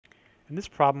In this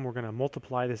problem, we're going to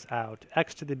multiply this out,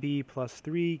 x to the b plus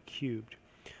 3 cubed.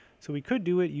 So we could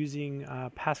do it using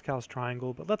Pascal's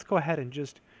triangle, but let's go ahead and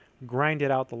just grind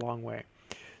it out the long way.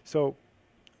 So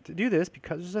to do this,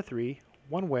 because there's a 3,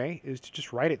 one way is to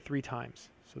just write it 3 times.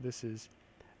 So this is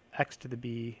x to the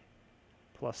b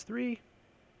plus 3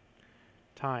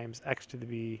 times x to the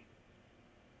b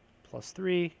plus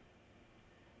 3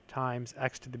 times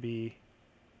x to the b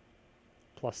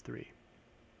plus 3.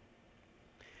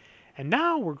 And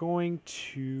now we're going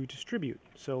to distribute.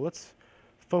 So let's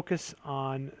focus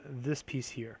on this piece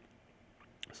here.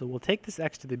 So we'll take this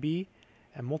x to the b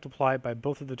and multiply it by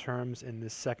both of the terms in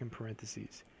this second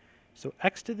parentheses. So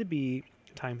x to the b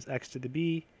times x to the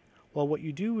b, well, what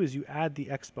you do is you add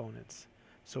the exponents.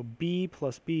 So b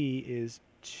plus b is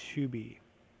 2b.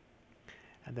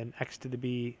 And then x to the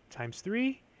b times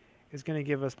 3 is going to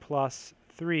give us plus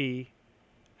 3x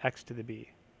to the b.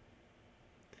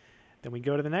 Then we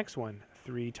go to the next one.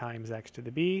 3 times x to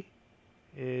the b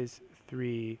is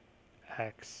 3x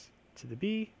to the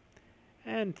b.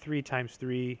 And 3 times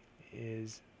 3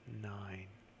 is 9.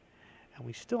 And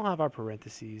we still have our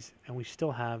parentheses, and we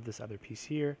still have this other piece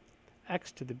here,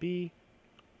 x to the b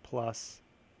plus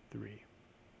 3.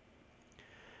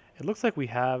 It looks like we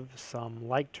have some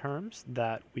like terms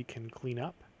that we can clean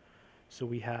up. So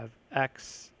we have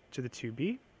x to the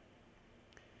 2b.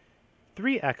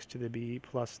 3x to the b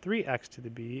plus 3x to the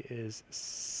b is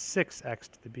 6x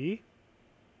to the b.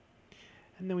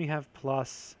 And then we have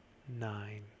plus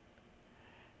 9.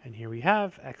 And here we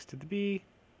have x to the b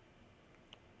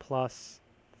plus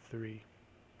 3.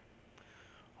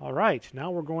 All right, now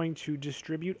we're going to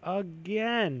distribute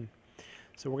again.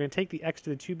 So we're going to take the x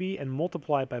to the 2b and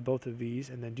multiply it by both of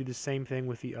these, and then do the same thing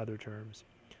with the other terms.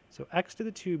 So x to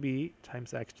the 2b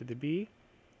times x to the b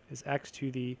is x to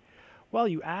the, well,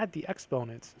 you add the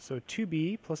exponents. So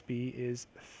 2b plus b is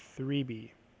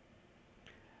 3b.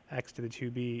 X to the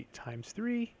 2b times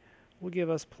 3 will give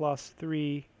us plus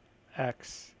 3x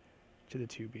to the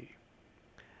 2b.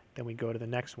 Then we go to the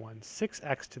next one.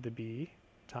 6x to the b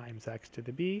times x to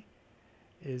the b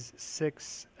is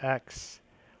 6x.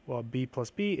 Well, b plus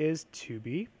b is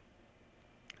 2b.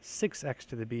 6x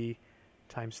to the b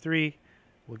times 3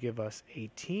 will give us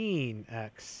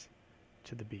 18x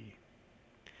to the b.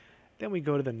 Then we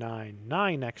go to the 9.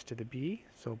 9x to the b,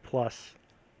 so plus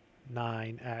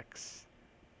 9x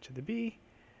to the b.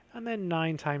 And then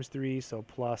 9 times 3, so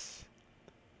plus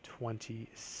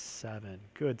 27.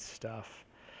 Good stuff.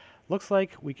 Looks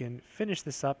like we can finish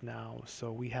this up now.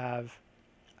 So we have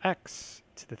x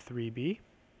to the 3b.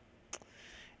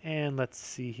 And let's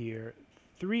see here.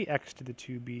 3x to the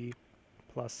 2b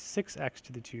plus 6x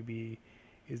to the 2b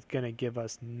is going to give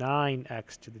us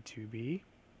 9x to the 2b.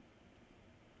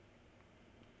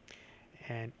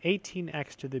 And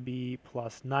 18x to the b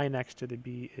plus 9x to the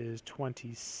b is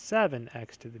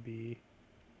 27x to the b.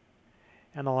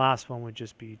 And the last one would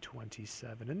just be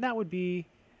 27. And that would be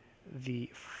the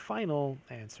final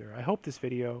answer. I hope this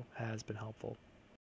video has been helpful.